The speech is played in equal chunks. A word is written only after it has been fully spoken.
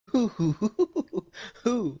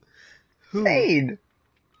Who? Fade.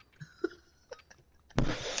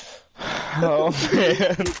 Oh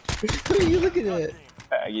man. Who are you looking at?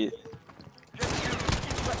 Faggot.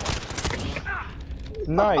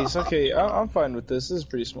 Nice. Okay, I'm fine with this. This is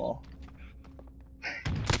pretty small.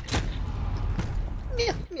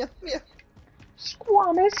 Meow, meow, meow.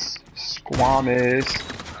 Squamous. Squamous.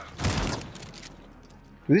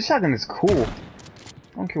 Dude, this shotgun is cool.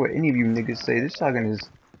 I don't care what any of you niggas say. This shotgun is.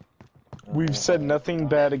 We've said nothing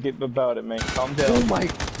bad about it, man. Calm down. Oh my.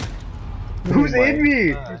 Who's my in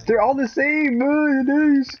me? God. They're all the same, man.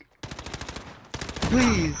 Nice.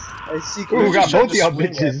 Please. I see. Ooh, we got Just both y'all swing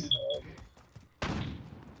bitches.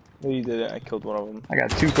 No, you didn't. I killed one of them. I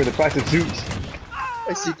got 2 for the price of suits.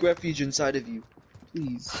 I seek refuge inside of you.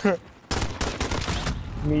 Please.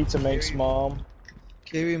 Me to Mank's mom.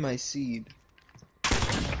 Carry my seed.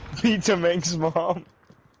 Me to Mank's mom.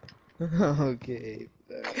 Okay.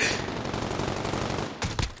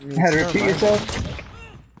 Had to repeat yourself?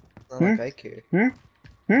 Not like I care.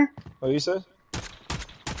 What you said?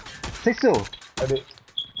 Stay still. I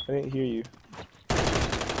didn't hear you.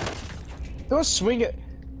 Don't swing it.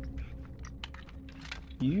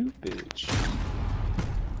 You bitch.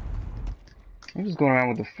 I'm just going around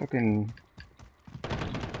with the fucking.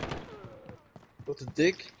 With the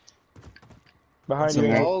dick? Behind Some you.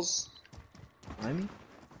 Angel. balls? Behind me?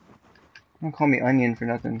 Don't call me onion for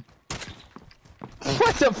nothing.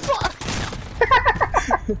 What the fuck?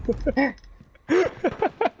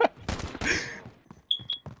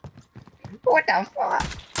 What the fuck?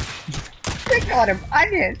 They called him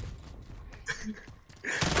onion.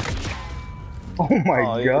 Oh my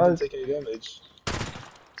Oh, you god. didn't take any damage.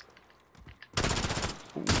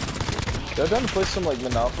 Did I done play some like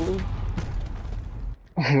Monopoly?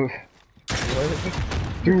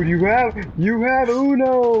 Dude, you have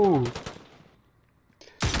Uno.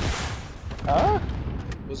 Huh?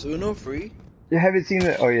 Was Uno free? You haven't seen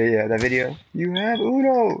that? Oh yeah, that video. You have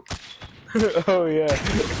Uno. Oh yeah.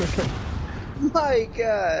 My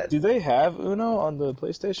god! Do they have Uno on the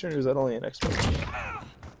PlayStation, or is that only an Xbox?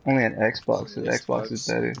 Only on Xbox. The Xbox is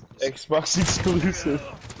better. Xbox exclusive.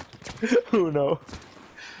 Uno.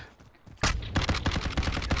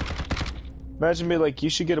 Imagine me like, you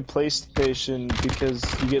should get a PlayStation because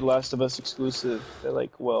you get Last of Us exclusive. They're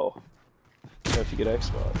like, well, you know, if you get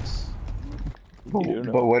Xbox. But, You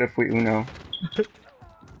Uno. but what if we Uno?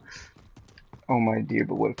 Oh my dear,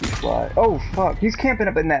 but what if we fly? Oh fuck, he's camping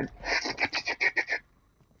up in that.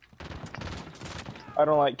 I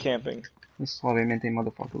don't like camping. This suavemente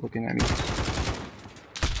motherfucker looking at me.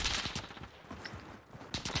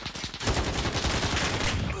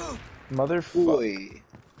 Motherfucker.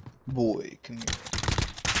 Boy, come here.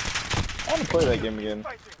 I want to play that game again.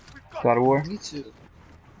 God of War? Me too.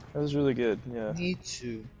 That was really good, yeah. Me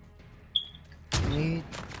too. Me.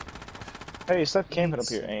 Hey, stop camping up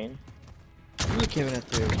here, Aim. You were camping out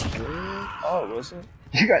there. What? Oh, it wasn't?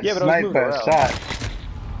 You got Yeah, but I was sniped moving by a around. shot.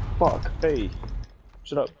 Fuck. Hey,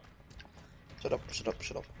 shut up. Shut up, shut up,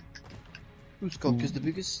 shut up. Whose cock is the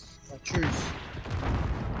biggest? Not yours.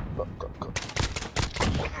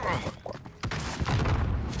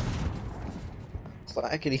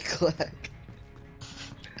 Clackety clack.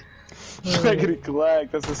 Clackety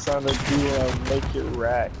clack, that's the sound I do when I make it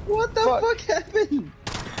rack. What the fuck happened?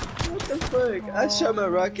 What the fuck? I shot my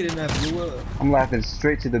rocket and I blew up. I'm laughing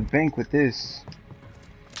straight to the bank with this.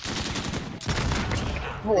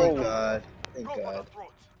 Thank God. Thank God.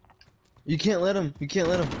 You can't let him. You can't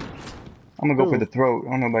let him. I'm gonna go Who? for the throat.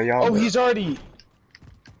 I don't know about y'all. Oh, but- he's already.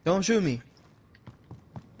 Don't shoot me.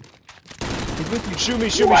 He's with you. Shoot me,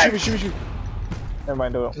 shoot me, What? shoot me, shoot me, shoot me. Never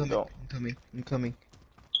mind, don't. I'm Don't. coming. I'm coming.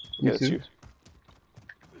 Yeah, You it's too? you.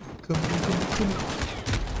 Come.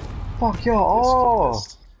 Fuck y'all.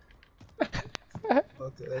 Oh.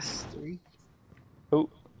 Okay, that's 3. Oh.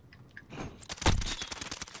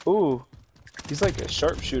 Ooh. He's like a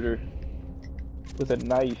sharpshooter. With a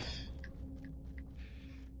knife.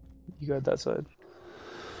 You got that side.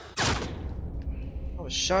 Oh, a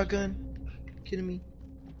shotgun? Kidding me?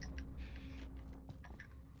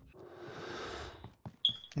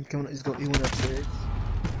 He went upstairs.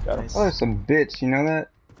 Got him. Nice. Oh, some bitch. You know that?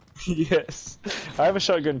 Yes. I have a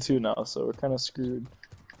shotgun too now, so we're kind of screwed.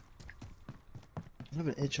 I have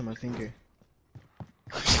an itch on my finger.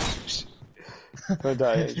 I'm gonna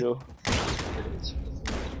die, Angel.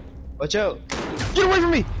 Watch out! Get away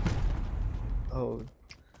from me! Oh.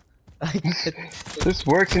 This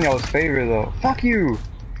works in y'all's favor though. Fuck you.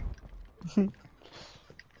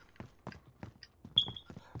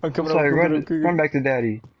 I'm coming Sorry, up. run back to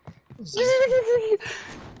daddy.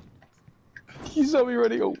 He saw me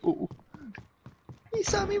running. Oh, oh. He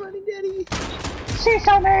saw me running, daddy. See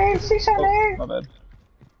something! See something! My bad.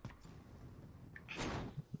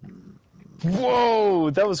 Whoa,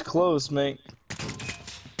 that was close, mate.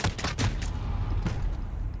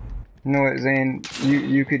 You know what, Zane?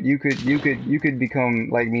 You could become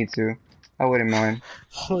like me too. I wouldn't mind.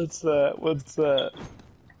 What's that? What's that?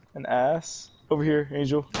 An ass? Over here,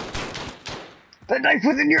 Angel. The knife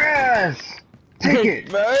was in your ass! Take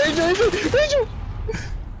it! Angel!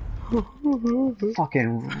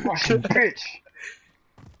 Fucking Russian bitch!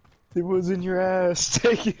 It was in your ass.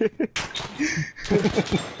 Take it.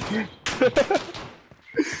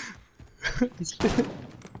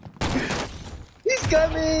 He's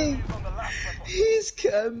coming. He's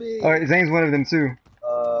coming. Alright, Zane's one of them too.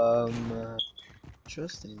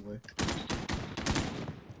 Trust anywhere.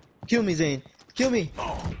 Kill me, Zane. Kill me.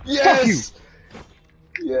 Yes.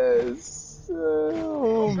 Yes.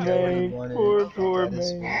 Oh man, poor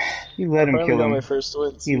man. You let him Finally kill got him. my first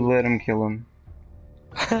win. You let him kill him.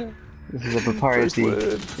 This is a propriety.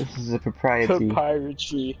 This is a propriety.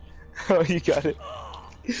 Proprietary. Oh, you got it.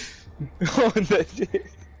 Oh, that did.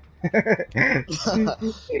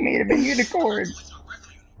 He made a big unicorn.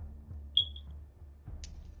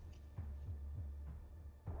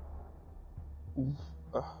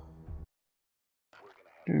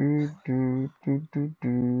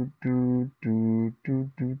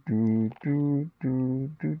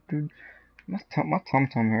 My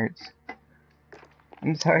tom hurts.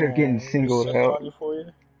 I'm tired of getting singled out. For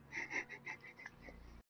you?